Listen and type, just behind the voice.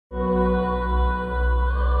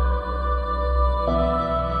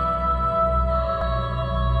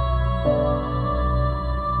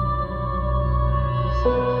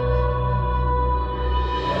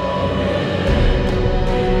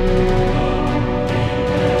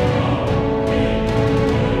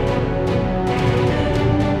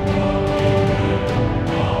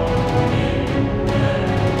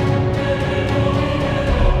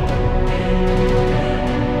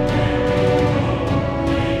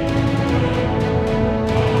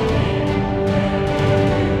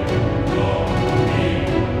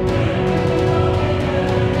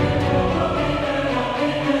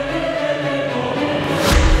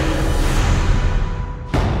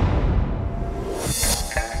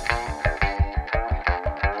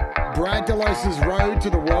Brad DeLosa's road to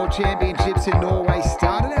the World Championships in Norway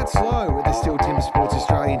started out slow with the Still Timbersports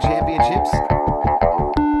Australian Championships.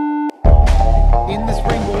 In the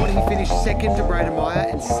springboard, he finished second to Braden Meyer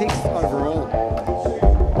and sixth overall. The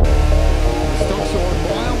stock saw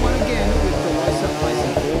Meyer won again with DeLosa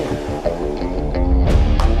placing fourth.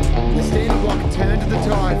 The standing block turned to the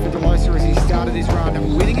tide for DeLosa as he started his run,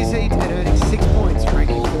 winning his heat and earning 6 points,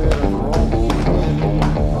 ranking third overall.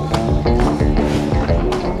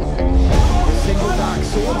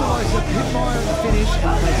 Saw DeLosa pit Meyer at the finish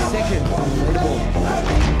and placed second on the leaderboard.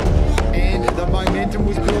 And the momentum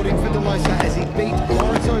was building for DeLosa as he beat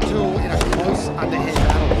Lawrence O'Toole in a close underhand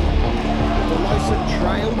battle. DeLosa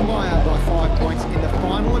trailed Meyer by 5 points in the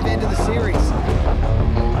final event of the series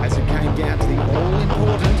as it came down to the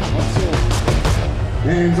all-important hot sauce.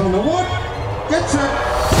 Hands on the wood, get set.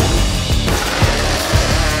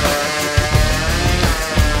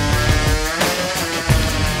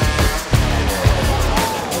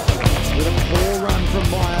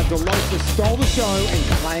 DeLosa stole the show and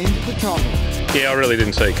claimed the title. Yeah, I really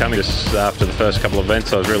didn't see it coming. Just after the first couple of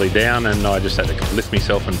events, I was really down and I just had to lift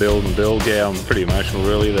myself and build and build. Yeah, I'm pretty emotional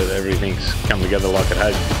really that everything's come together like it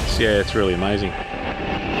has. It's really amazing.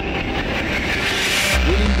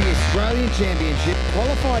 Winning the Australian Championship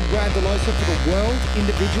qualified Brad DeLosa for the World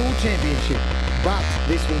Individual Championship, but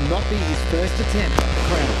this will not be his first attempt at the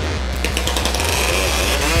crown.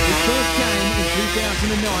 His first game in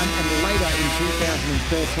 2009 and later in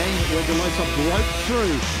 2013 where DeLosa broke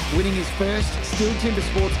through, winning his first Still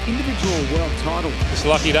Timbersports individual world title. It's a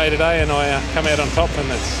lucky day today and I come out on top and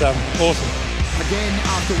it's awesome. Again,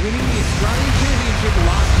 after winning the Australian Championship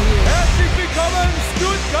last year,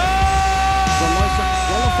 DeLosa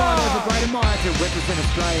qualified over Braden Meyer to represent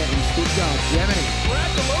Australia in Stuttgart, Germany.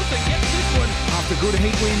 Brad DeLosa gets this one. After good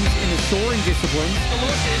heat wins in the soaring disciplines,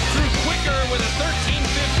 DeLosa is through quicker with a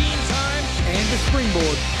 13:15 time. And the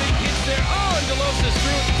springboard. Big hits there. Oh, and DeLosa's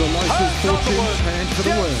through. DeLosa's fortune turned for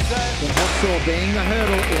the worse. The hot saw being the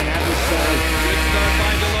hurdle in an average day. Good start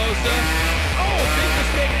by DeLosa. Oh, big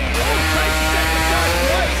mistake. Oh, tries to set the start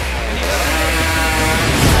twice. And he doesn't make it.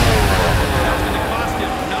 That's going to cost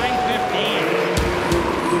him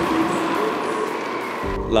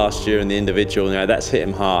 9:15. Last year in the individual, that's hit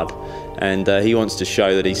him hard. And he wants to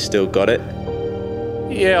show that he's still got it.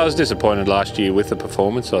 Yeah, I was disappointed last year with the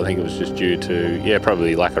performance. I think it was just due to,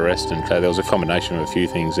 probably lack of rest, and there was a combination of a few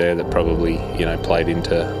things there that probably, played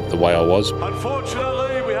into the way I was.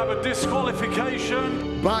 Unfortunately, we have a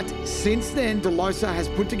disqualification. But since then, DeLosa has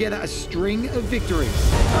put together a string of victories. He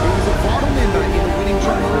was a vital member in the winning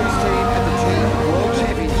John Cruz team at the Team World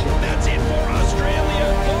Championship. That's it for Australia.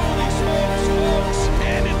 Holy smokes.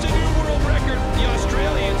 And it's a new world record. The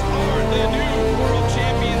Australians are the new world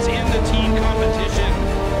champions in the team competition.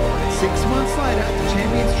 6 months later, at the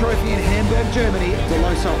Champions Trophy in Hamburg, Germany,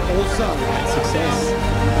 DeLosa also had success.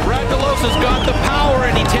 Brad DeLosa's got the power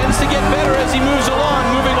and he tends to get better as he moves along,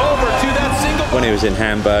 moving over to that single. When he was in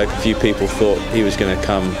Hamburg, a few people thought he was going to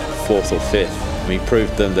come 4th or 5th. He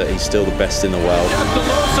proved them that he's still the best in the world.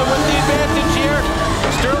 DeLosa with the advantage here.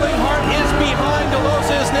 Sterling Hart is behind.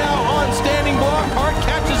 DeLosa is now on standing block. Hart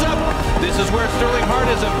catches up. This is where Sterling Hart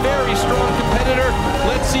is a very strong competitor.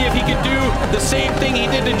 Let's see if he can do the same thing he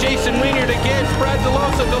did to Jason Wynyard against Brad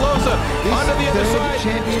DeLosa. DeLosa onto the other side. This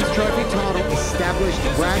Champions Trophy title established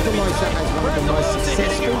Brad DeLosa as one of the most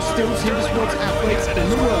successful Still Timbersports athletes in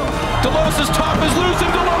the world. DeLosa's top is loose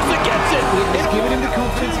and DeLosa gets it. It has given him the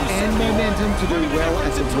confidence and momentum to do well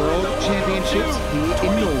at the World Championships here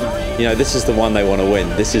in Norway. This is the one they want to win.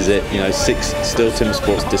 This is it. 6 Still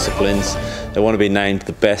Timbersports disciplines. They want to be named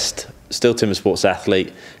the best Still Timbersports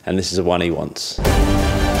athlete, and this is the one he wants.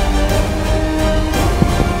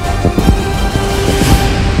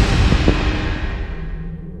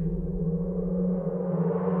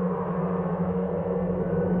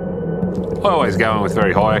 I always go in with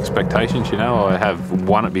very high expectations, I have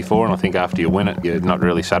won it before, and I think after you win it, you're not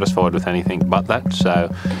really satisfied with anything but that. So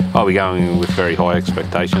I'll be going in with very high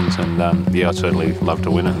expectations, and I'd certainly love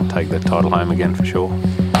to win it and take that title home again for sure.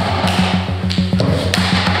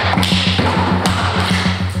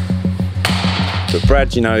 But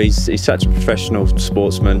Brad, he's such a professional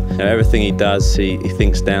sportsman. Everything he does, he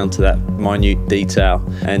thinks down to that minute detail.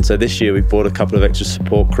 And so this year we brought a couple of extra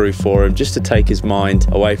support crew for him just to take his mind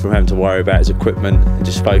away from having to worry about his equipment and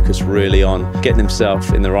just focus really on getting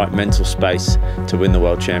himself in the right mental space to win the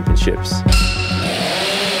World Championships.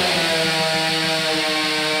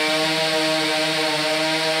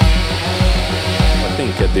 I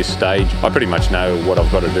think at this stage. I pretty much know what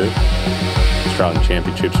I've got to do. Australian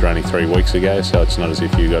Championships were only 3 weeks ago, so it's not as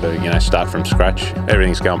if you've got to, start from scratch.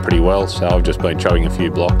 Everything's going pretty well, so I've just been chugging a few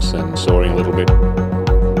blocks and soaring a little bit.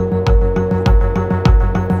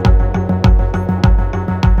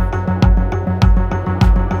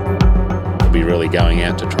 I'll be really going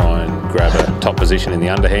out to try and grab a top position in the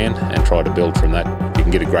underhand and try to build from that. If you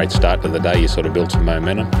can get a great start to the day, you sort of build some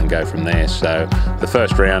momentum and go from there. So the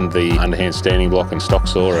first round, the underhand standing block and stock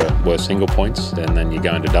saw were single points, and then you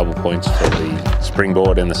go into double points for the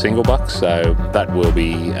springboard and the single buck. So that will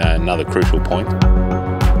be another crucial point.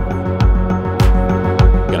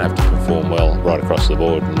 You're going to have to perform well right across the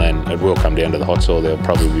board, and then it will come down to the hot saw. There'll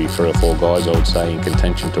probably be 3 or 4 guys, I would say, in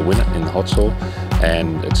contention to win it in the hot saw,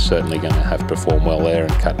 and it's certainly going to have to perform well there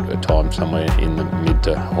and cut a time somewhere in the mid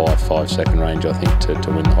to high 5-second range, I think,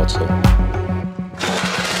 to win the hot saw.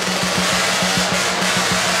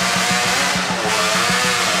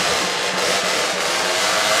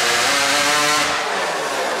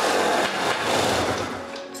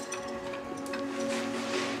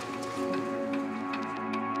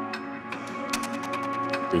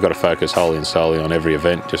 You've got to focus wholly and solely on every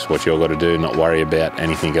event, just what you've got to do, not worry about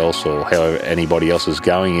anything else or how anybody else is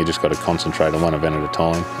going. You just got to concentrate on one event at a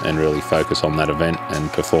time and really focus on that event and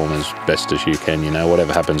perform as best as you can.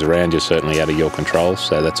 Whatever happens around you is certainly out of your control,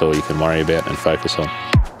 so that's all you can worry about and focus on.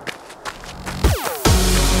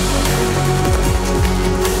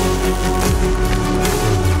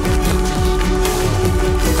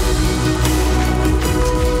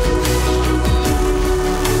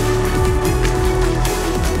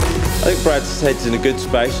 I think Brad's head's in a good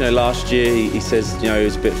space. Last year he says, he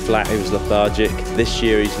was a bit flat, he was lethargic. This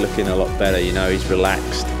year he's looking a lot better, he's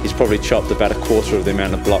relaxed. He's probably chopped about 1/4 of the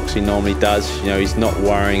amount of blocks he normally does. He's not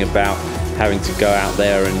worrying about having to go out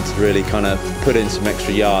there and really kind of put in some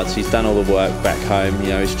extra yards. He's done all the work back home.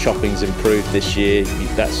 His chopping's improved this year.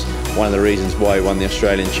 That's one of the reasons why he won the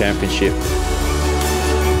Australian Championship.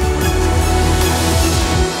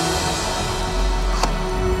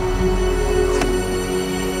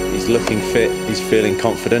 He's looking fit, he's feeling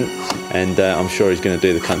confident, and I'm sure he's going to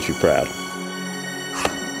do the country proud.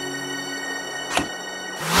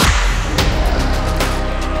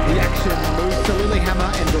 The action moves to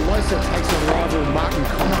Lillehammer, and DeLosa takes on rival Martin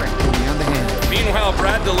Comerick in the underhand. Meanwhile,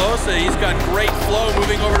 Brad DeLosa, he's got great flow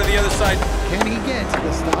moving over to the other side. Can he get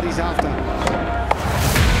the start he's after?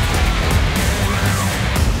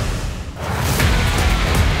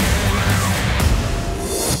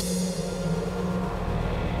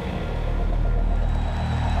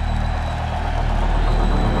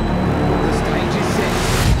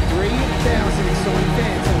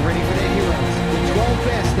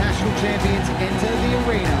 Champions enter the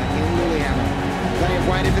arena in Lillehammer. They have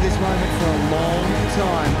waited for this moment for a long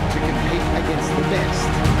time to compete against the best.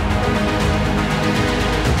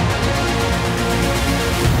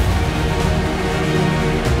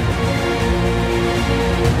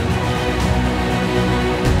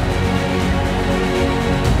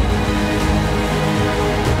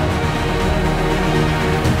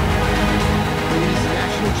 These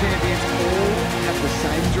national champions all have the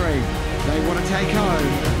same dream. They want to take home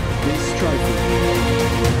this trophy.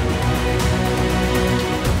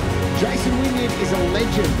 Jason Wynyard is a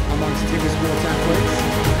legend amongst Timbersports athletes.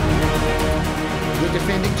 The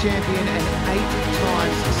defending champion and 8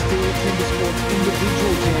 times still Timbersports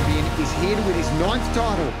individual champion is here to win his 9th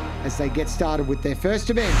title as they get started with their first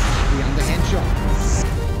event, the underhand shot.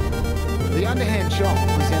 The underhand shot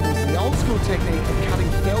resembles the old school technique of cutting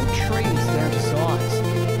felled trees down to size.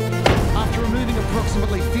 After removing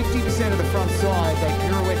approximately 50% of the front side, they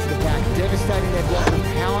pirouette to the back, devastating their block with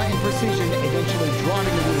power and precision, eventually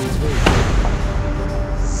driving the winning through.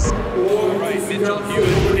 All right, Mitchell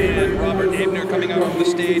Hewitt and Robert Ebner coming out on the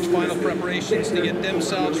stage. Final preparations to get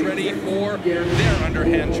themselves ready for their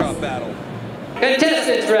underhand chop battle.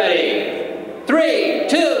 Contestants ready. 3,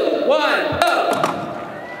 2, 1, go!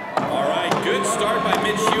 All right, good start by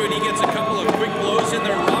Mitch Hewitt. He gets a couple of quick blows in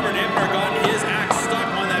there. Robert Ebner got his axe stuck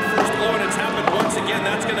on that first blow, and it's happened once again.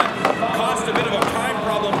 That's going to cost a bit of a time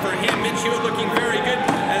problem for him. Mitch Hewitt looking very good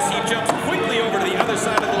as he jumps quickly over to the other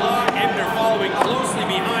side of the log. Ebner following closely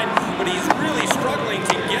behind, but he's really struggling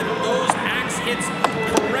to get those axe hits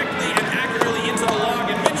correctly and accurately into the log,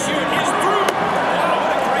 and Mitch Hewitt is through. Wow,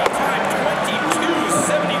 what a great time,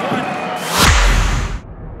 22:71.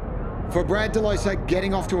 For Brad DeLosa,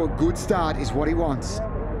 getting off to a good start is what he wants.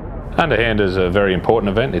 Underhand is a very important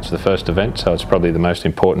event. It's the first event, so it's probably the most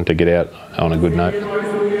important to get out on a good note. All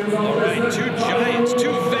right, 2 giants,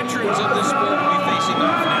 2 veterans of this sport will be facing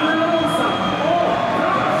off now.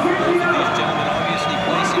 Both of these gentlemen obviously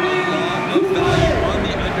placing a lot of value on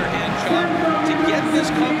the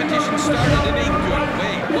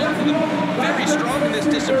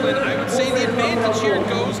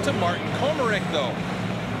here goes to Martin Komarek, though.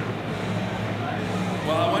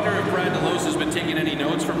 Well, I wonder if Brad DeLose has been taking any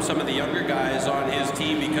notes from some of the younger guys on his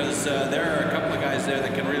team, because there are a couple of guys there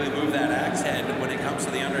that can really move that axe head when it comes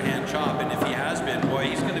to the underhand chop. And if he has been, boy,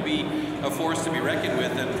 he's going to be a force to be reckoned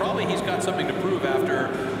with. And probably he's got something to prove after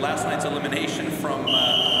last night's elimination from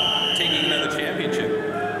taking another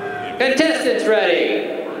championship. Contestants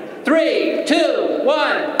ready. 3, 2,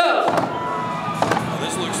 1, go! Well,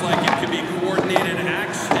 this looks like it could be coordinated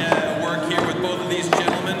axe work here with both of these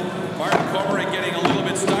gentlemen. Martin Komarek getting a little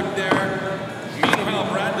bit stuck there. Meanwhile,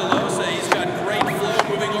 Brad DeLose, he's got great flow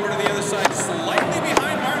moving over to the other side, slightly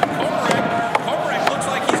behind Martin Komarek. Komarek looks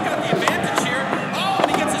like he's got the advantage here. Oh,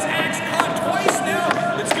 and he gets his axe caught twice now.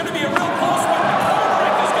 It's going to be a real close one.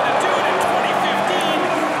 Komarek is going to do it in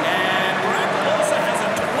 2015. And Brad DeLose has a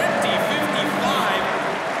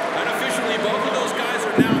 20:55. Unofficially, both of those guys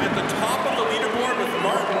are now at the top of the leaderboard with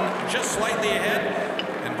Martin just slightly ahead.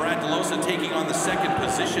 And Brad DeLose taking on the second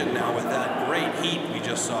position now with that great heat we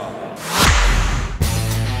just saw.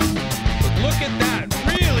 But look at that,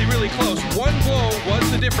 really, really close. One blow was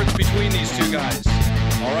the difference between these two guys.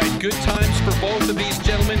 All right, good times for both of these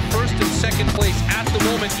gentlemen. First and second place at the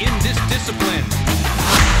moment in this discipline.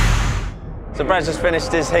 So Brad's just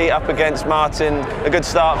finished his heat up against Martin. A good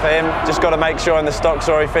start for him. Just got to make sure in the stock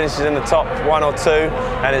he finishes in the top 1 or 2,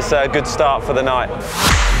 and it's a good start for the night.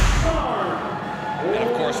 And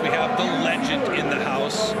of course, we have the legend in the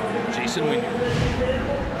house, Jason Wynyard.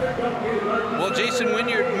 Well, Jason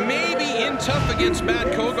Wynyard may be in tough against Matt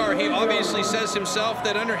Kogar. He obviously says himself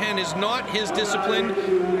that underhand is not his discipline.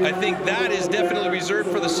 I think that is definitely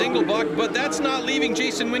reserved for the single buck, but that's not leaving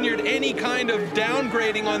Jason Wynyard any kind of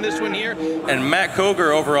downgrading on this one here. And Matt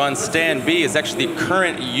Kogar over on stand B is actually the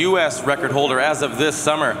current U.S. record holder as of this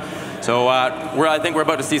summer. So I think we're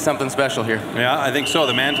about to see something special here. Yeah, I think so.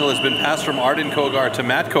 The mantle has been passed from Arden Kogar to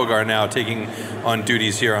Matt Kogar now taking on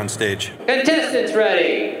duties here on stage. Contestants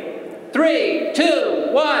ready. 3, 2,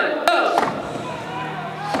 1, go!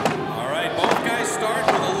 All right, both guys start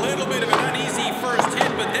with a little bit of an uneasy first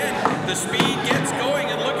hit, but then the speed gets going,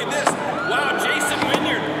 and look at this. Wow, Jason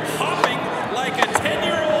Wynyard hopping like a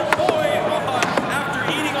 10-year-old boy after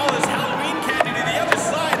eating all this Halloween candy to the other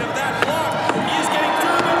side of that block. He is getting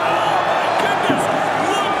through it. Oh, my goodness.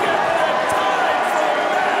 Look at the time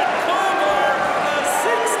from Matt Kogar, a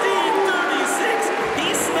 16:36.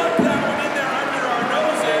 He snuck that one in there under our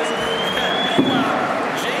noses. Meanwhile,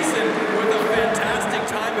 Jason with a fantastic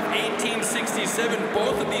time of 18:67.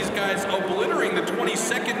 Both of these guys obliterating the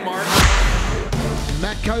 20-second mark.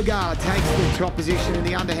 Matt Kogar takes the top position in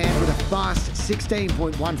the underhand with a fast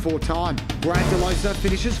 16.14 time. Brad DeLose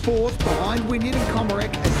finishes 4th behind Wynyard and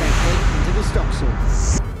Komarek as they head into the stock saw.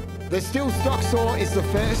 The still stock saw is the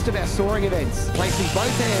first of our sawing events. Placing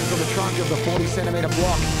both hands on the trunk of the 40-centimetre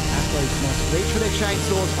block, athletes must reach for their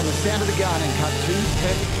chainsaws on the sound of the gun and cut 2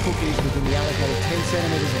 perfect cookies within the allocated 10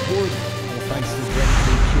 centimetres of wood, and the face is ready to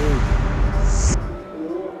be cured.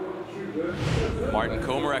 Martin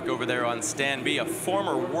Komarek over there on stand B, a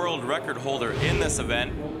former world record holder in this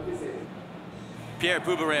event. Pierre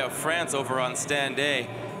Pouberet of France over on stand A,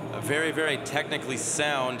 a very, very technically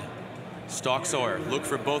sound stock sawyer. Look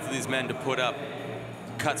for both of these men to put up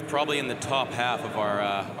cuts probably in the top half of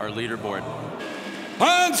our leaderboard.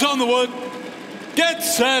 Hands on the wood. Get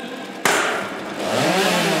set. Very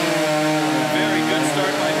good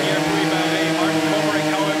start by Pierre Pouberet. Martin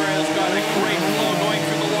Komarek, however, has got a great flow going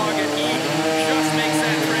through the log, and he just makes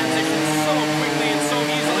that transition so quickly and so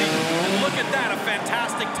easily. And look at that, a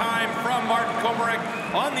fantastic time from Martin Komarek.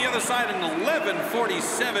 On the other side, an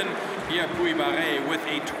 11:47. Pierre Pouberet with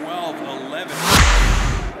a 12:11.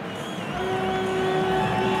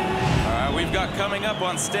 We've got coming up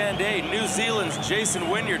on stand A, New Zealand's Jason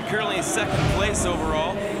Wynyard, currently 2nd place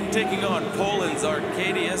overall, taking on Poland's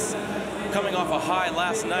Arkadiusz, coming off a high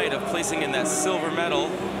last night of placing in that silver medal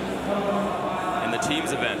in the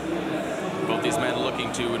teams event. Both these men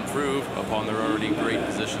looking to improve upon their already great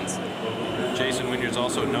positions. Jason Wynyard's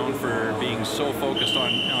also known for being so focused on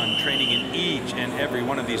training in each and every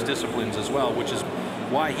one of these disciplines as well, which is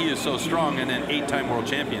why he is so strong and an 8-time world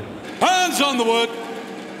champion. Hands on the wood.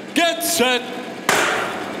 Get set. Really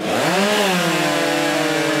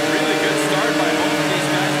good start by both of these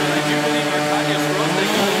guys, but I do believe Arkadiusz Rose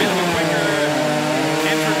taking a bit of a quicker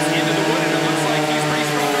entrance into the wood, and it looks like he's pretty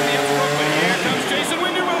strong on the upstroke, but here comes Jason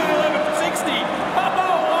Wynyard with an 11:60.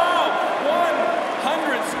 Oh, wow!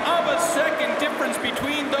 1/100th of a second difference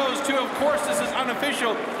between those two. Of course, this is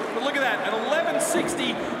unofficial, but look at that, an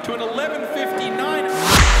 11:60 to an 11:59.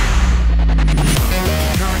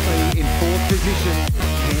 Currently in 4th position.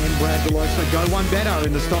 And Brad DeLose go one better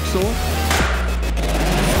in the stock saw.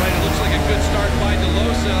 like a good start by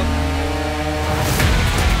DeLosa.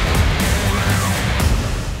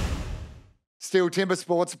 Still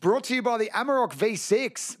Timbersports, brought to you by the Amarok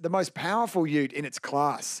V6, the most powerful ute in its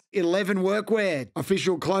class. 11 Workwear,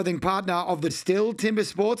 official clothing partner of the Still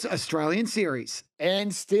Timbersports Australian Series.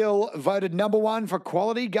 And Still voted #1 for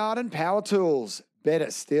quality garden power tools.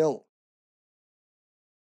 Better still.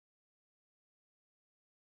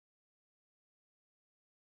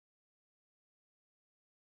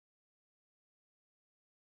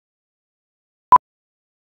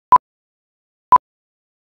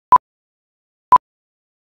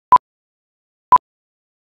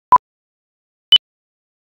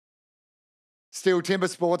 Still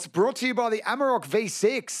Timbersports, brought to you by the Amarok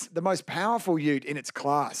V6, the most powerful ute in its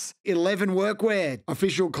class. 11 Workwear,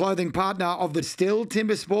 official clothing partner of the Still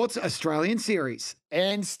Timbersports Australian Series.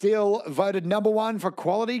 And Still voted #1 for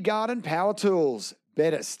quality garden power tools.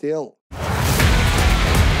 Better still.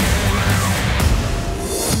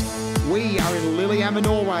 We are in Lillehammer,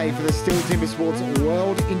 Norway for the Still Timbersports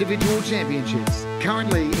World Individual Championships.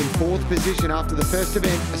 Currently in 4th position after the first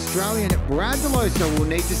event, Australian Brad DeLosa will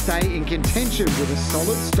need to stay in contention with a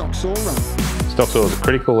solid stock saw run. Stock saw is a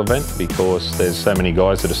critical event because there's so many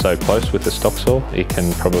guys that are so close with the stock saw. It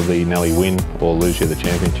can probably nearly win or lose you the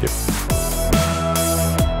championship.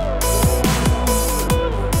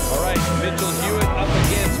 All right, Mitchell Hewitt up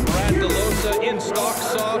against Brad DeLosa in stock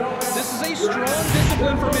saw. This is a strong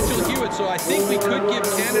discipline for Mitchell Hewitt, so I think we could give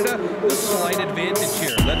Canada the slight advantage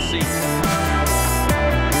here. Let's see.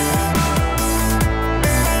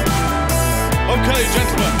 Okay,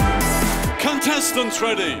 gentlemen, contestants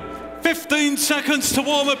ready. 15 seconds to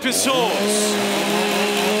warm up your saws.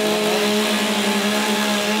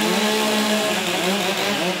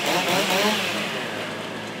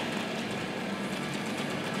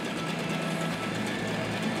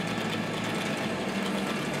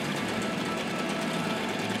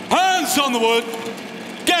 Hands on the wood.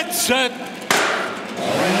 Get set.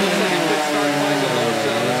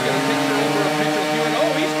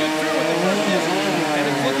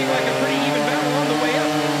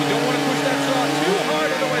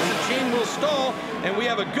 And we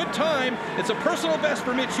have a good time. It's a personal best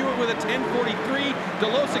for Mitch Hewitt with a 10:43.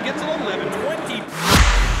 DeLosa gets an 11:20.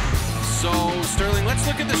 So, Sterling, let's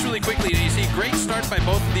look at this really quickly. You see, great start by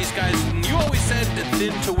both of these guys. You always said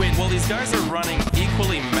thin to win. Well, these guys are running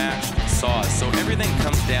equally matched saws, so everything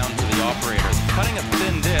comes down to the operators. Cutting a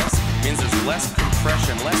thin disc means there's less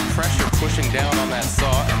compression, less pressure pushing down on that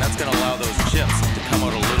saw, and that's going to allow those chips to come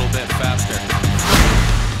out a little bit faster.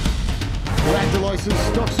 Brad DeLosa's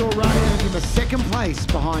stock saw run earned him a 2nd place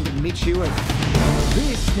behind Mitch Hewitt.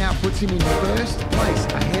 This now puts him in 1st place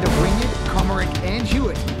ahead of Wynyard, Comerick and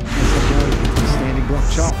Hewitt as they go into the standing block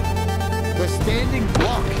chop. The standing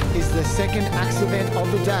block is the 2nd axe event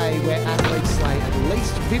of the day where athletes slay at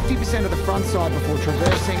least 50% of the front side before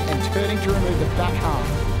traversing and turning to remove the back half,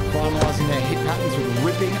 finalising their hit patterns with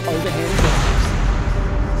ripping overhand drives.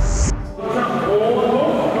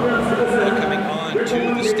 Coming on to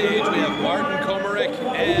the stage, we have Martin Comerick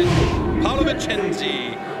and Paolo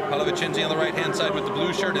Vincenzi. Paolo Vincenzi on the right-hand side with the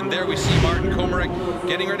blue shirt, and there we see Martin Comerick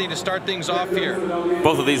getting ready to start things off here.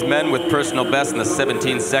 Both of these men with personal best in the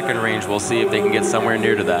 17-second range. We'll see if they can get somewhere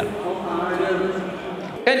near to that.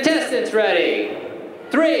 Contestants ready.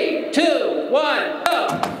 3, 2, 1, go!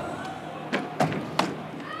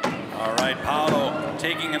 All right, Paolo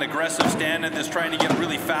taking an aggressive stand at this, trying to get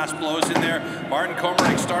really fast blows in there. Martin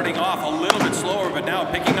Comerick starting off a little bit slower, but now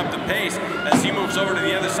picking up the pace as he moves over to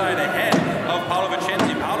the other side ahead of Paolo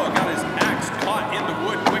Vincenzi. Paolo got his axe caught in the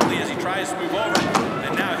wood quickly as he tries to move over,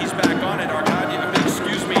 and now he's back on it.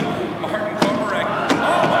 Excuse me, Martin Comerick.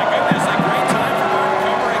 Oh my goodness, a great time for Martin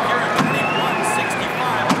Comerick here at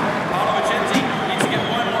 21:65. Paolo Vincenzi needs to get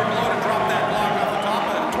one more blow to drop that block off the top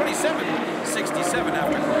of 27:67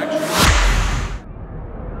 after correction.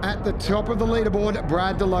 At the top of the leaderboard,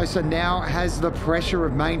 Brad DeLosa now has the pressure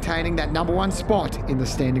of maintaining that #1 spot in the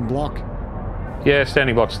standing block. Yeah,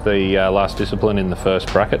 standing block's the last discipline in the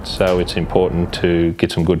first bracket, so it's important to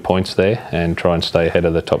get some good points there and try and stay ahead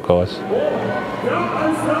of the top guys.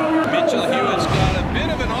 Mitchell Hewitt's got a bit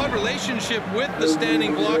of an odd relationship with the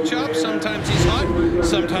standing block chop. Sometimes he's hot,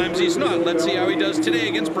 sometimes he's not. Let's see how he does today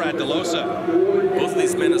against Brad DeLosa. Both of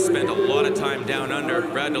these men have spent a lot of time down under.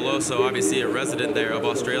 Brad DeLosa, obviously a resident there of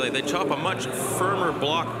Australia. They chop a much firmer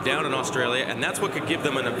block down in Australia, and that's what could give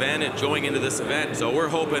them an advantage going into this event. So we're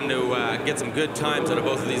hoping to get some good times out of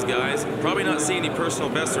both of these guys. Probably not see any personal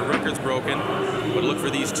bests or records broken, but look for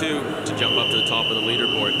these two to jump up to the top of the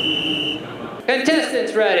leaderboard.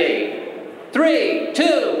 Contestants ready. 3,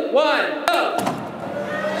 2, 1, go! You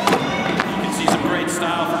can see some great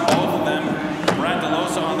style from both of them.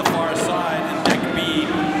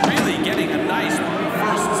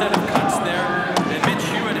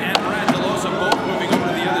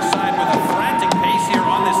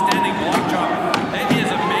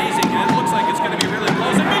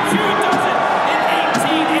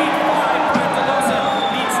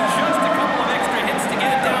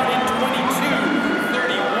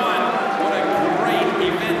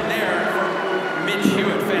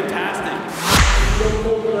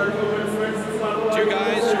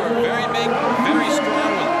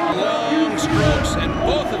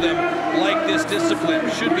 discipline.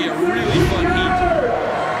 Should be a really fun heat.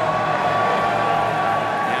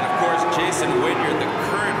 And of course, Jason Wynyard, the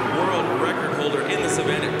current world record holder in this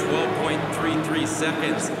event at 12.33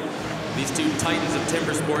 seconds. These two titans of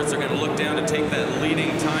Timbersports are going to look down to take that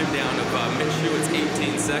leading time down of Mitch Hewitt's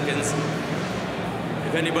 18 seconds.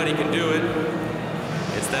 If anybody can do it,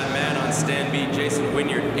 it's that man on stand B, Jason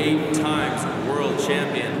Wynyard, 8 times world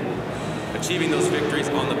champion, achieving those victories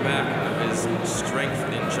on the back of his strength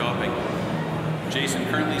in chopping. Jason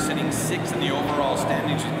currently sitting 6th in the overall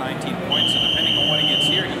standings with 19 points, so depending on what he gets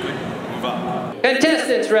here, he could move up.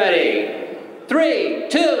 Contestants ready. 3,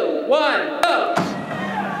 2, 1, go!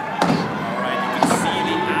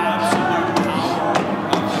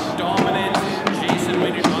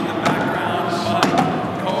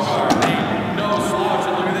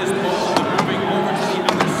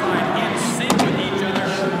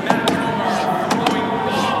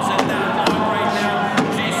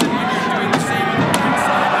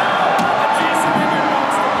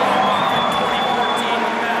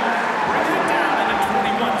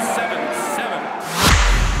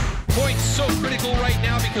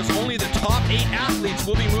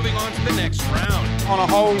 Will be moving on to the next round. On a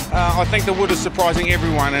whole, I think the wood is surprising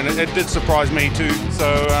everyone, and it did surprise me too.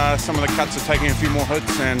 So some of the cuts are taking a few more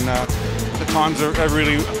hits, and the times are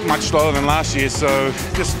really much slower than last year. So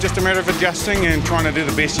just a matter of adjusting and trying to do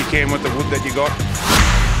the best you can with the wood that you got.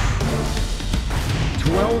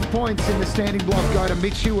 12 points in the standing block go to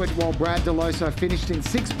Mitch Hewitt, while Brad DeLoso finished in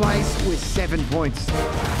 6th place with 7 points.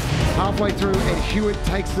 Halfway through, and Hewitt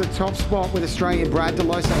takes the top spot with Australian Brad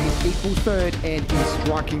DeLoso in equal 3rd and in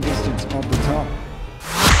striking distance of the top.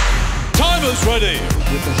 Timers ready.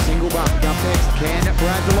 With the single buck up next, can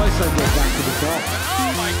Brad DeLoso get back to the top?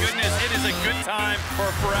 Oh my goodness, it is a good time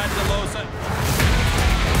for Brad DeLoso.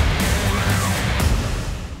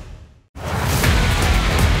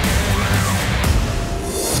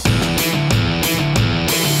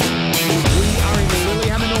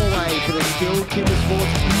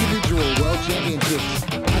 Timbersports individual world championships.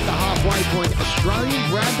 At the halfway point, Australian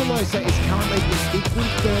Brad DeLoso is currently in equal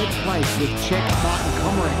 3rd place with Czech Martin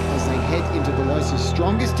Komaric as they head into DeLoso's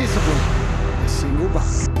strongest discipline, the single buck.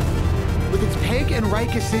 With its peg and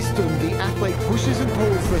raker system, the athlete pushes and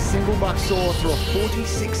pulls the single buck saw through a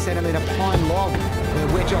 46cm pine log. The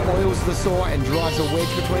wedger oils the saw and drives a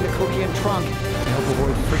wedge between the cookie and trunk to help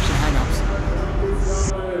avoid friction hang-ups.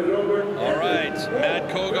 All right, Matt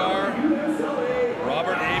Kogar,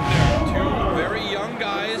 Robert Abner, 2 very young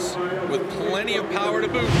guys with plenty of power to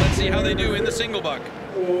boot. Let's see how they do in the single buck.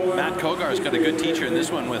 Matt Kogar's got a good teacher in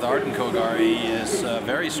this one with Arden Kogar. He is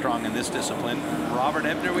very strong in this discipline. Robert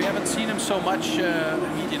Ebner, we haven't seen him so much,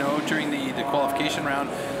 you know, during the qualification round.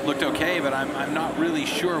 Looked okay, but I'm not really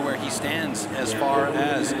sure where he stands as far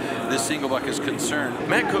as this single buck is concerned.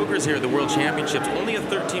 Matt Kogar's here at the World Championships, only a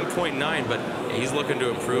 13.9, but he's looking to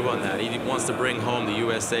improve on that. He wants to bring home the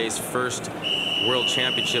USA's first World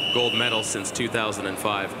Championship gold medal since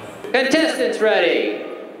 2005. Contestants ready.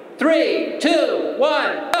 3, 2, 1, go!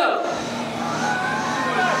 All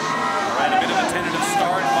right, a bit of a tentative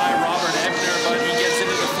start by Robert Ebner, but he gets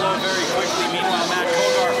into the flow very quickly. Meanwhile, Matt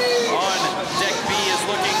Kogar on deck B is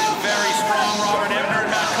looking very strong. Robert Ebner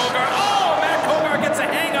and Matt Kogar. Oh, Matt Kogar gets a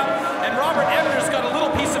hang-up, and Robert Ebner's got a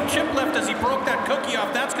little piece of chip left as he broke that cookie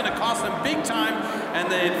off. That's going to cost him big time, and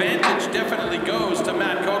the advantage definitely goes to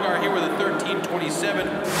Matt Kogar here with a 13.27.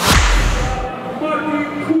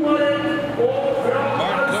 Martin Komaric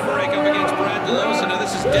up against Brad DeLoso. Now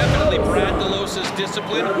this is definitely Brad DeLoso's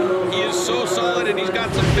discipline. He is so solid, and he's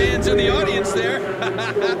got some fans in the audience there.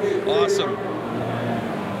 Awesome.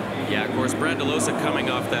 Yeah, of course, Brad DeLoso coming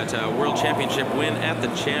off that World Championship win at the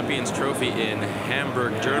Champions Trophy in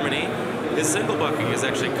Hamburg, Germany. His single bucking has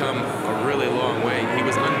actually come a really long way. He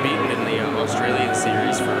was unbeaten in the Australian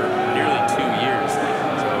series for nearly 2 years.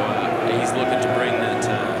 So he's looking to bring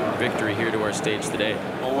that victory here to our stage today.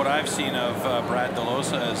 Well, what I've seen of Brad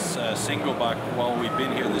DeLoso's single buck while we've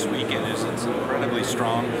been here this weekend is it's incredibly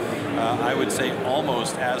strong. I would say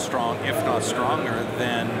almost as strong, if not stronger,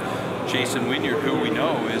 than Jason Wynyard, who we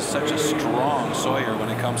know is such a strong sawyer when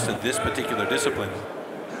it comes to this particular discipline.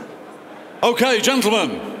 Okay,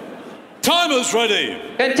 gentlemen, timers ready.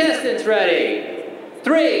 Contestants ready.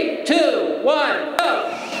 3, 2, 1,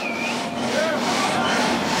 go!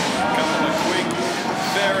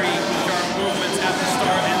 Very sharp movements at the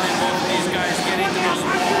start, and then both of these guys get into those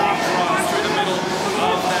long draws through the middle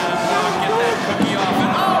of that block, get that cookie off,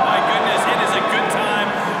 and oh my goodness, it is a good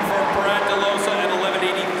time for Brad DeLoso at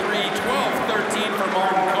 11.83, 12.13 for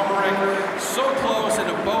Martin Komaric. So close,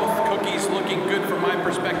 and both cookies looking good from my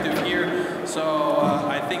perspective here. So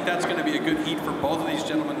I think think that's going to be a good heat for both of these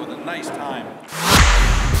gentlemen with a nice time.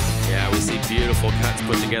 Yeah, we see beautiful cuts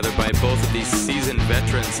put together by both of these seasoned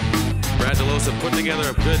veterans. Brad DeLosa put together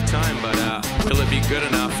a good time, but will it be good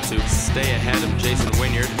enough to stay ahead of Jason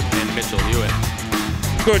Wynyard and Mitchell Hewitt?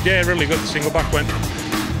 Good, yeah, really good. The single buck went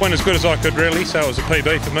as good as I could, really, so it was a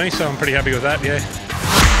PB for me, so I'm pretty happy with that, yeah.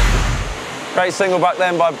 Great single buck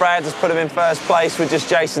then by Brad, just put him in first place with just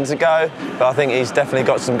Jason to go. But I think he's definitely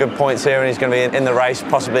got some good points here and he's going to be in the race,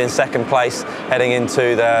 possibly in second place, heading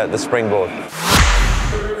into the springboard. All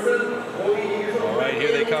right,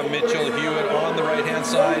 here they come, Mitchell Hewitt on the right-hand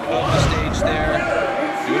side of the stage there.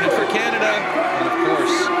 Doing it for Canada. And of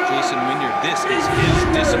course, Jason Wynyard. This is his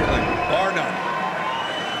discipline, bar none.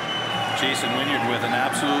 Jason Wynyard with an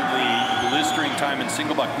absolutely blistering time in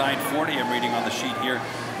single buck, 9:40 I'm reading on the sheet here.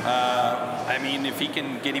 I mean, if he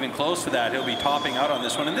can get even close to that, he'll be topping out on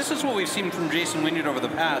this one. And this is what we've seen from Jason Wynyard over the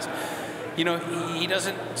past. You know, he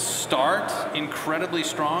doesn't start incredibly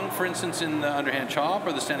strong, for instance, in the underhand chop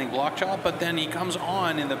or the standing block chop, but then he comes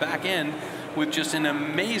on in the back end with just an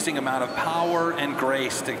amazing amount of power and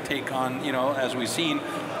grace to take on, you know, as we've seen,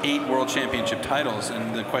 8 world championship titles.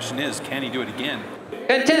 And the question is, can he do it again?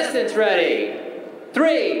 Contestants ready.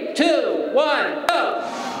 3, 2, 1, go!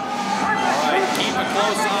 All right, keep a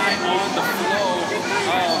close eye on the flow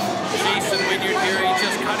of Jason Wynyard here. He's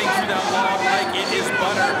just cutting through that log like it is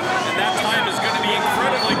butter. And that time is going to be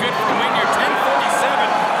incredibly good for Wynyard, 10:47.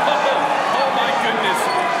 Oh my goodness.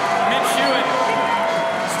 Mitch Hewitt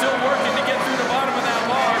still working to get through the bottom of that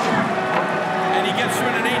log. And he gets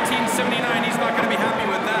through it at 18:79. He's not going to be happy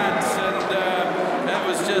with that. And that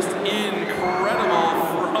was just incredible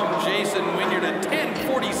from Jason Wynyard at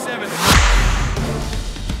 10:47.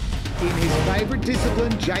 In his favourite discipline,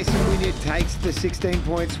 Jason Wynyard takes the 16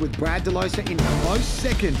 points with Brad DeLosa in close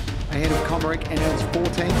second ahead of Comerick and earns 14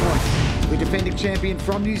 points. The defending champion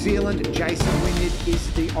from New Zealand, Jason Wynyard, is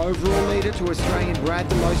the overall leader to Australian Brad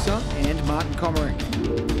DeLosa and Martin Comerick.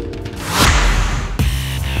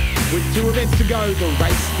 With 2 events to go, the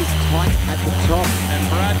race is tight at the top. And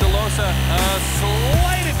Brad DeLosa, a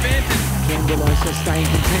slight advantage. Can DeLosa stay in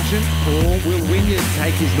contention, or will Wynyard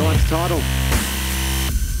take his 9th title?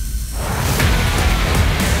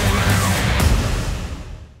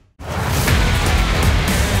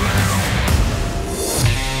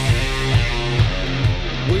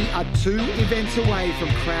 We are 2 events away from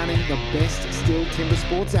crowning the best still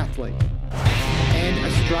Timbersports athlete. And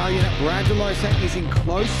Australian Brad DeLosa is in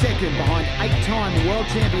close second behind 8-time world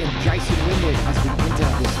champion Jason Wynyard as we enter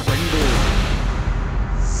the springboard.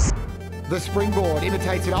 The springboard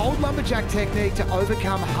imitates an old lumberjack technique to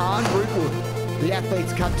overcome hard rootwood. The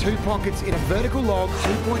athletes cut 2 pockets in a vertical log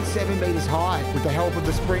 2.7 metres high. With the help of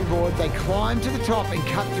the springboard, they climb to the top and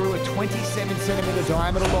cut through a 27-centimetre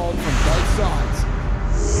diameter log from both sides.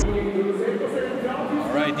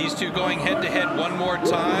 All right, these two going head-to-head one more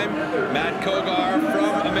time. Matt Kogar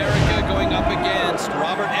from America going up against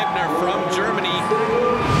Robert Ebner from Germany.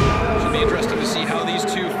 Should be interesting to see how these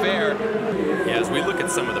two fare. Yeah, as we look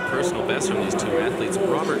at some of the personal bests from these 2 athletes,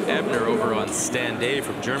 Robert Ebner over on stand A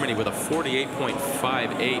from Germany with a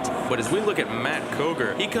 48.58. But as we look at Matt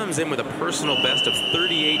Kogar, he comes in with a personal best of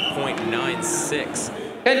 38.96.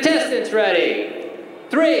 Contestants ready.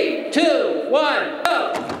 3, 2, 1,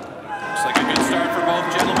 go! Looks like a good start for both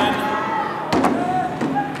gentlemen.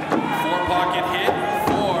 4-pocket hit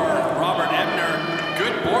for Robert Ebner.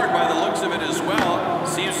 Good board by the looks of it as well.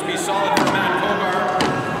 Seems to be solid for Matt Kogar.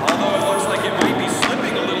 Although it looks like it might be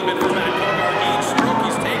slipping a little bit for Matt Kogar. Each stroke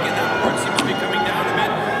he's taken, that board seems to be coming down a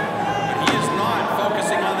bit. But he is not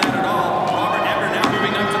focusing on that at all. Robert Ebner now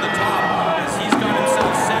moving up to the top as he's got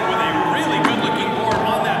himself set with a really good-looking board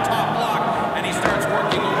on that top block. And he starts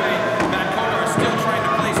working away. Matt Kogar is still trying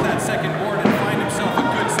to place that second board and find himself a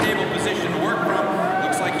good, stable position to work from.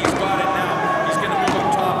 Looks like he's got it now. He's going to move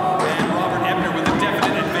up top. And Robert Ebner with a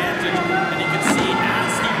definite advantage. And you can see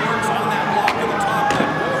as he works on that block at the top, that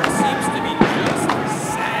board seems to be just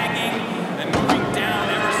sagging and moving down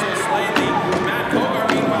ever so slightly. Matt Kogar,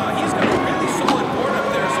 meanwhile, he's got a really solid board up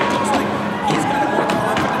there, so it looks like he's got a more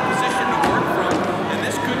confident position to work from. And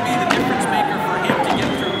this could be the difference maker for him to get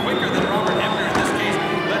through quicker than Robert Ebner in this case.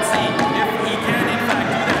 Let's see if he can in fact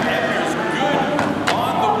do that. Ebner's good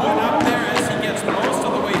on the wood up there as he gets most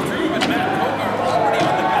of the way through, but Matt Kogar already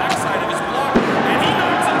on the backside of his block, and he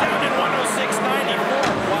knocks it down in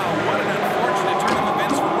 106.94. Wow, what an unfortunate turn of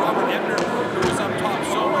events for Robert Ebner, who was up top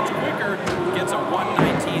so much quicker, gets a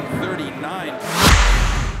 119.39.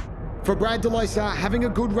 For Brad DeLosa, having a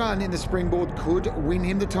good run in the springboard could win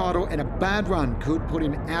him the title, and a bad run could put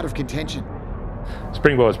him out of contention.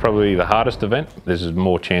 Springboard is probably the hardest event. There's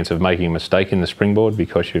more chance of making a mistake in the springboard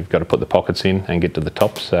because you've got to put the pockets in and get to the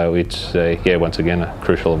top. So it's, yeah, once again, a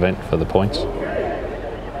crucial event for the points. All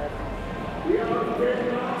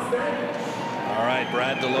right,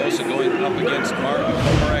 Brad DeLosa going up against Martin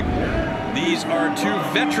Komarek. These are two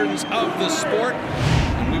veterans of the sport,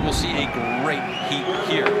 and we will see a great heat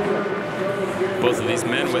here. Both of these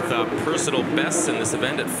men with personal bests in this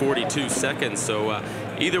event at 42 seconds. So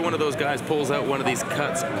either one of those guys pulls out one of these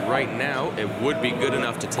cuts right now, it would be good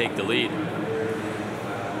enough to take the lead.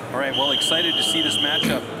 All right, well, excited to see this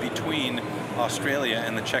matchup between Australia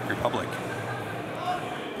and the Czech Republic.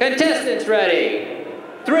 Contestants ready.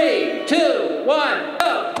 3, 2, 1,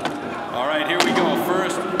 go! All right, here we go.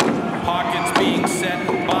 First, pockets being set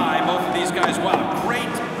by both of these guys. Wow, great.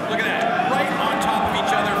 Look at that. Right on top of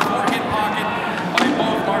each other. 4-hit pocket by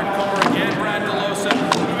both Martin Komarek and Brad DeLosa.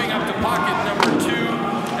 Moving up to pocket number 2.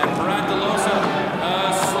 And Brad DeLosa,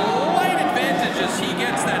 slight advantage as he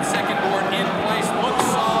gets that second board in place. Looks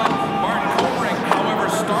solid. Martin Komarek, however,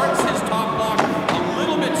 starts his top block a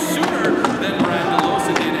little bit sooner than Brad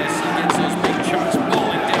DeLosa did as he gets those big chunks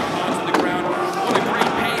falling down onto the ground. What a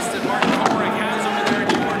great pace that Martin Komarek has over there.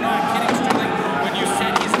 You were not kidding, Sterling, when you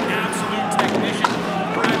said he's an absolute technician.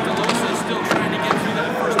 Brad DeLosa is still trying to get through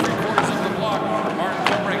that first 3/4 of the block. Martin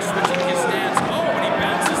Komarek switching his stance. Oh, and he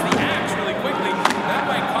bounces the axe really quickly. That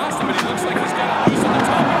might cost him, but he looks like he's got it loose on the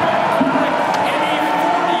top of Komarek. And a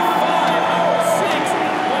 45.06.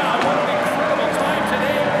 Wow, what an incredible time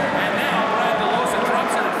today. And now Brad DeLosa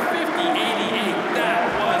drops it at 50.88. That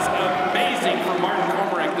was amazing for Martin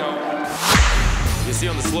Komarek, though. You see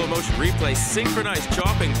on the slow motion replay, synchronized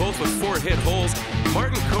chopping, both with 4-hit holes.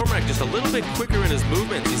 Martin Komarek just a little bit quicker in his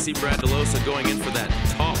movements. You see Brad DeLosa going in for that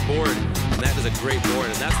top board, and that is a great board,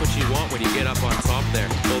 and that's what you want when you get up on top there.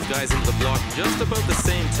 Both guys into the block just about the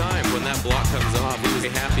same time. When that block comes off, he was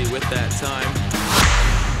happy with that time.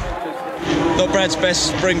 Not Brad's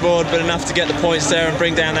best springboard, but enough to get the points there and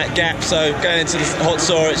bring down that gap. So going into the hot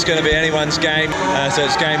saw, it's going to be anyone's game. So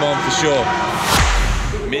it's game on for sure.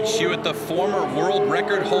 Mitch Hewitt, the former world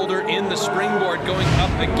record holder in the springboard, going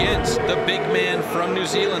up against the big man from New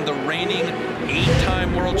Zealand, the reigning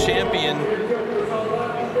 8-time world champion.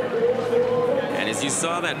 And as you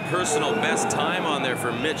saw, that personal best time on there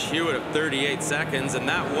for Mitch Hewitt of 38 seconds, and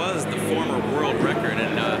that was the former world record,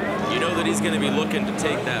 and you know that he's going to be looking to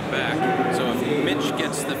take that back. So if Mitch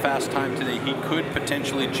gets the fast time today, he could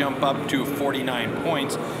potentially jump up to 49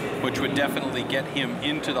 points, which would definitely get him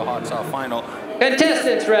into the hot saw final.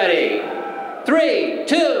 Contestants ready. 3,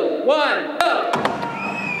 2, 1, go!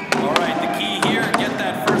 All right, the key here, get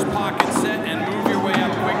that first pocket set and move your way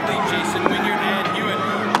up quickly. Jason Wynyard and Hewitt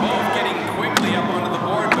both getting quickly up onto the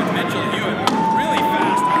board, but Mitchell Hewitt really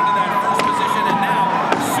fast onto that first position, and now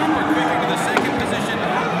super quick into the second position.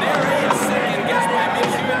 There is second guess by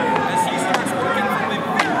Mitch Hewitt as he starts working from the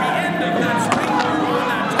very end of that springboard on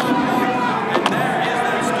that top block, and there is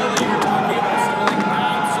that skill that you were talking about, Sterling.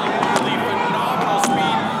 Absolutely phenomenal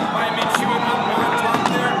speed by Mitch Hewitt up on top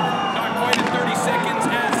there. Not quite at 30 seconds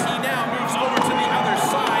as he now moves over to the other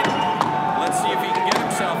side. Let's see if he can get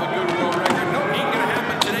himself a good world record. No, ain't gonna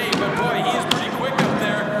happen today, but boy, he is pretty quick up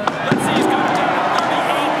there. Let's see, he's got it down at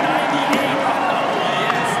 38.98. Oh,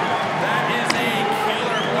 yes, that is a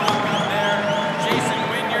killer block up there. Jason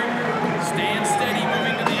Wynyard staying steady,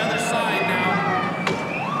 moving to the other side now.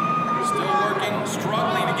 Still working,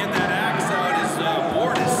 struggling to get that axe out. His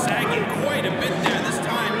board is sagging quite a bit there. This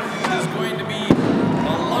time is going to be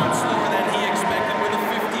a lot slower than he expected with a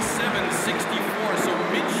 57.64. So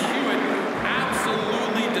Mitch Hewitt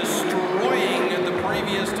absolutely destroying the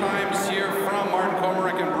previous times here from Martin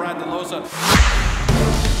Komarek and Brad DeLosa.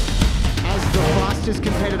 As the fastest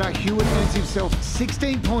competitor, Hewitt earns himself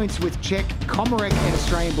 16 points with Czech Komarek and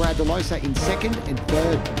Australian Brad DeLosa in second and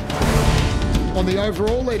third. On the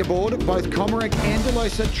overall leaderboard, both Komarek and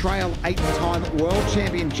DeLosa trail 8-time world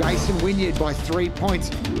champion Jason Wynyard by 3 points,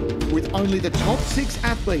 with only the top 6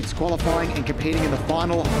 athletes qualifying and competing in the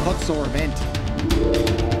final hot saw event.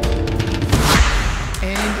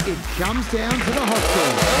 And it comes down to the hot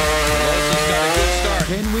saw. DeLosa's got a good start.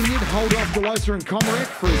 Can Wynyard hold off DeLosa and Komarek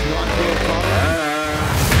for his 9th world title?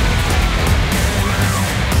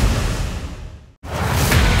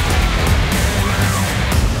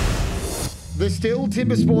 The still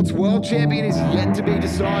Timbersports world champion is yet to be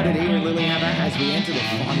decided here in Lillehammer as we enter the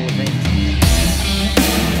final event.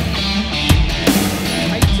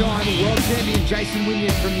 8-time world champion Jason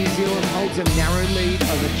Wynyard from New Zealand holds a narrow lead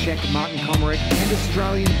over Czech Martin Komarek and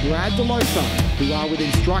Australian Brad DeLosa, who are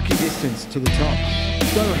within striking distance to the top.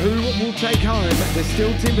 So who will take home the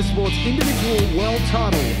still Timbersports individual world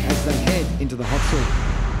title as they head into into the hot saw.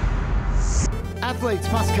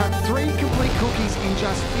 Athletes must cut 3 complete cookies in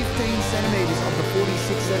just 15 centimetres of the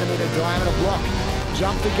 46 centimetre diameter block.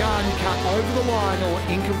 Jump the gun, cut over the line, or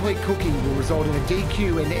incomplete cookie will result in a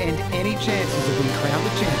DQ and end any chances of being crowned the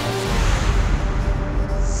champion.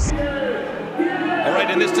 All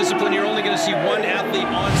right, in this discipline, you're only going to see one athlete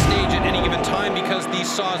on stage at any given time because these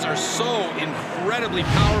saws are so incredibly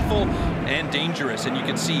powerful and dangerous. And you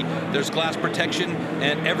can see there's glass protection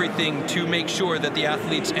and everything to make sure that the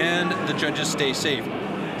athletes and the judges stay safe.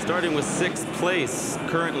 Starting with 6th place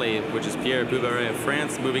currently, which is Pierre Boubaret of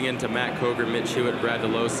France, moving into Matt Coger, Mitch Hewitt, Brad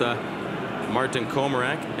DeLosa, Martin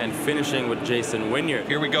Komarak, and finishing with Jason Wynyard.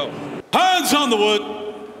 Here we go. Hands on the wood.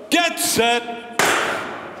 Get set.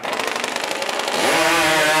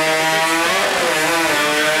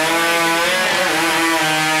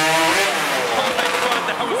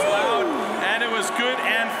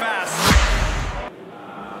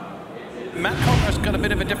 Matt Coger's got a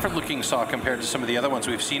bit of a different looking saw compared to some of the other ones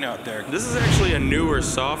we've seen out there. This is actually a newer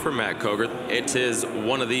saw for Matt Coger. It is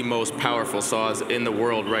one of the most powerful saws in the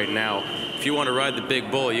world right now. If you want to ride the big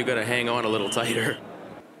bull, you got to hang on a little tighter.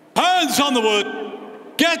 Hands on the wood.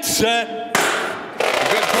 Get set. Good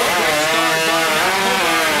pull, great start by Matt Coger.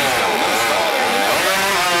 He's got a little stall there in the middle.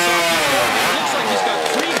 The saw keeps going. It looks like he's got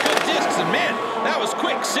 3 good discs, and man, that was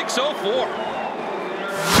quick, 6:04.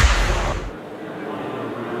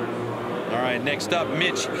 All right, next up,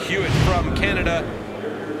 Mitch Hewitt from Canada.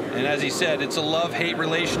 And as he said, it's a love-hate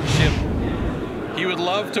relationship. He would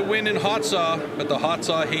love to win in hot saw, but the hot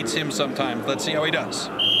saw hates him sometimes. Let's see how he does.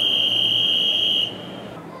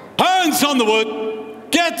 Hands on the wood.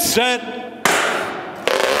 Get set. Good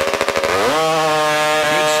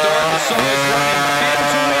start. The saw is running. Pin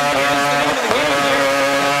to win is the name of the game here.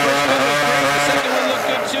 That first cut was great. The second one looked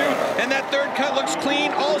good too. And that third cut looks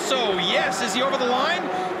clean also. Yes, is he over the line?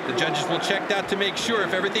 The judges will check that to make sure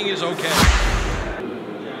if everything is okay.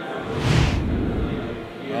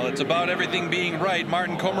 Well, it's about everything being right.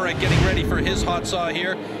 Martin Komarak getting ready for his hot saw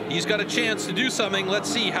here. He's got a chance to do something. Let's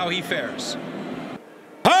see how he fares.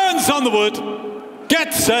 Hands on the wood.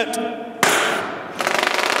 Get set.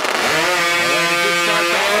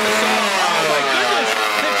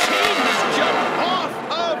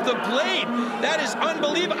 That is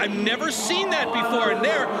unbelievable. I've never seen that before. And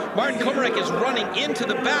there, Martin Komarak is running into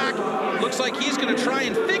the back. Looks like he's going to try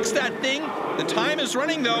and fix that thing. The time is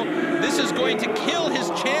running, though. This is going to kill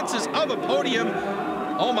his chances of a podium.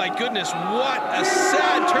 Oh, my goodness. What a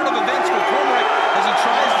sad turn of events for Komarak as he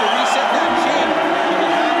tries to reset that chain. He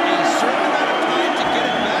will have a certain amount of time to get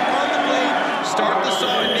it back on the blade, start the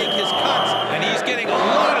saw, and make his cuts. And he's getting a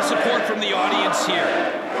lot of support from the audience here.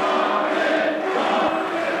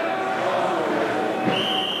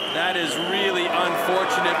 That is really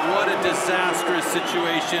unfortunate. What a disastrous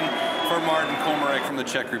situation for Martin Komarak from the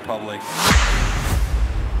Czech Republic.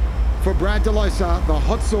 For Brad DeLosa, the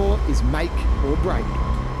hot saw is make or break.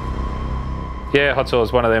 Yeah, hot saw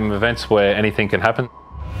is one of them events where anything can happen.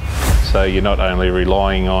 So you're not only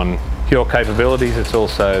relying on your capabilities, it's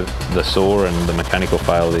also the saw and the mechanical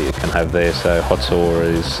fail that you can have there. So hot saw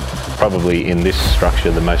is probably in this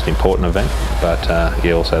structure the most important event, but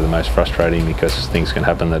yeah, also the most frustrating because things can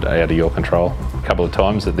happen that are out of your control. A couple of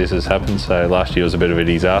times that this has happened, so last year was a bit of a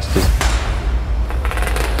disaster.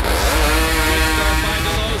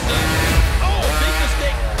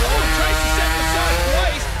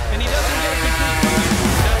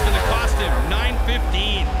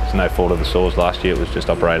 No fault of the saws last year, it was just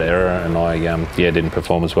operator error, and I yeah, didn't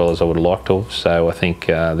perform as well as I would have liked to. So I think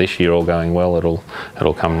this year, all going well, it'll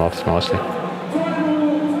come off nicely.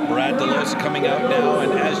 Brad DeLosa coming out now,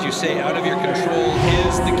 and as you say, out of your control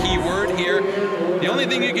is the key word here. The only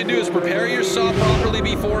thing you can do is prepare your saw properly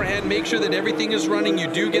beforehand, make sure that everything is running. You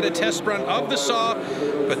do get a test run of the saw,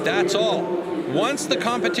 but that's all. Once the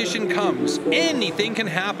competition comes, anything can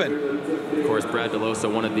happen. Of course, Brad DeLosa,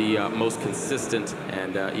 one of the most consistent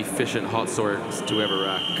and efficient hot saws to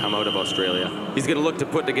ever come out of Australia. He's going to look to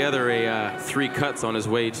put together 3 cuts on his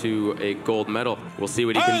way to a gold medal. We'll see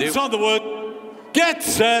what he can do. Hands on the wood. Get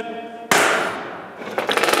set.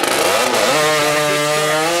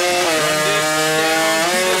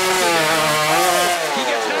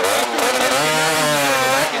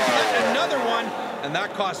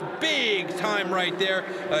 Cost big time right there.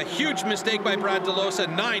 A huge mistake by Brad DeLosa.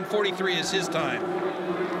 9:43 is his time.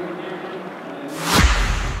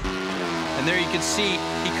 And there you can see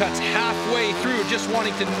he cuts halfway through, just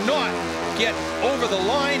wanting to not get over the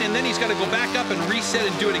line, and then he's got to go back up and reset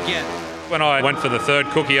and do it again. When I went for the third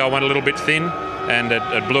cookie, I went a little bit thin and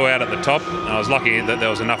it blew out at the top. I was lucky that there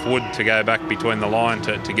was enough wood to go back between the line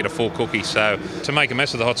to get a full cookie. So to make a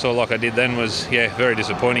mess of the hot soil like I did then was, yeah, very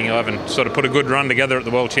disappointing. I haven't sort of put a good run together at the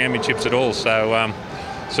World Championships at all. So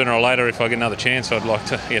sooner or later, if I get another chance, I'd like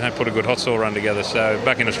to, you know, put a good hot soil run together. So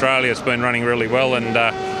back in Australia, it's been running really well, and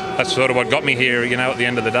that's sort of what got me here, you know, at the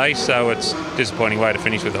end of the day. So it's a disappointing way to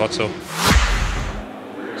finish with the hot soil.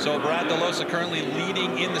 So Brad DeLosa currently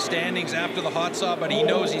leading in the standings after the hot saw, but he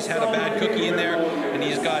knows he's had a bad cookie in there, and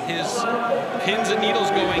he's got his pins and needles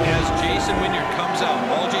going as Jason Wynyard comes out.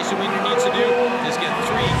 All Jason Wynyard needs to do is get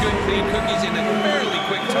 3 good clean cookies in a fairly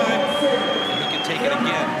quick time, and he can take it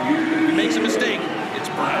again. If he makes a mistake, it's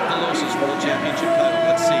Brad DeLosa's World Championship title.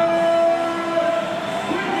 Let's see.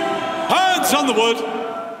 Hands on the wood.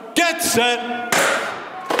 Get set.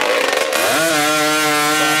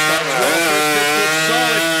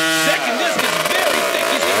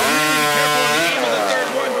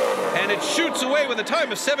 Shoots away with a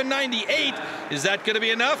time of 7:98. Is that going to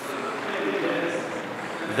be enough?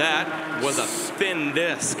 That was a thin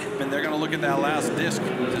disc. And they're going to look at that last disc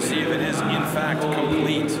to see if it is in fact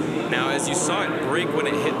complete. Now, as you saw it break when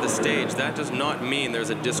it hit the stage, that does not mean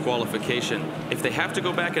there's a disqualification. If they have to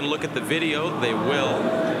go back and look at the video, they will.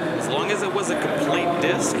 As long as it was a complete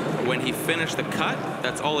disc when he finished the cut,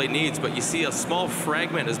 that's all he needs. But you see a small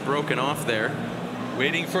fragment is broken off there.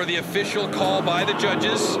 Waiting for the official call by the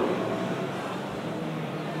judges.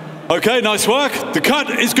 Okay, nice work. The cut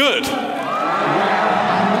is good. Unbelievable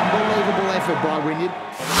effort by Wynyard.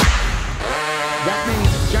 That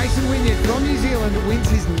means Jason Wynyard from New Zealand wins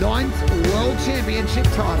his 9th World Championship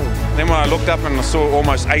title. Then when I looked up and I saw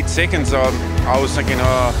almost 8 seconds, I was thinking,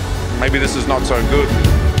 oh, maybe this is not so good.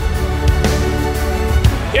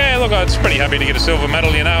 Yeah, look, I was pretty happy to get a silver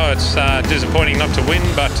medal, you know. It's disappointing not to win,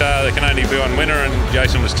 but there can only be one winner, and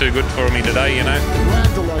Jason was too good for me today, you know. Brad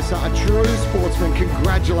DeLosa, a true sportsman,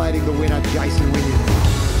 congratulating the winner, Jason Wynyard.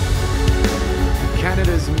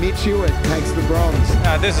 Canada's Mitch Hewitt takes the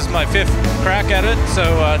bronze. This is my 5th crack at it, so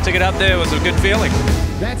to get up there was a good feeling.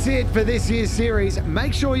 That's it for this year's series.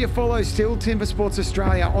 Make sure you follow Still Timbersports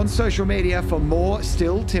Australia on social media for more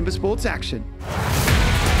Still Timbersports action.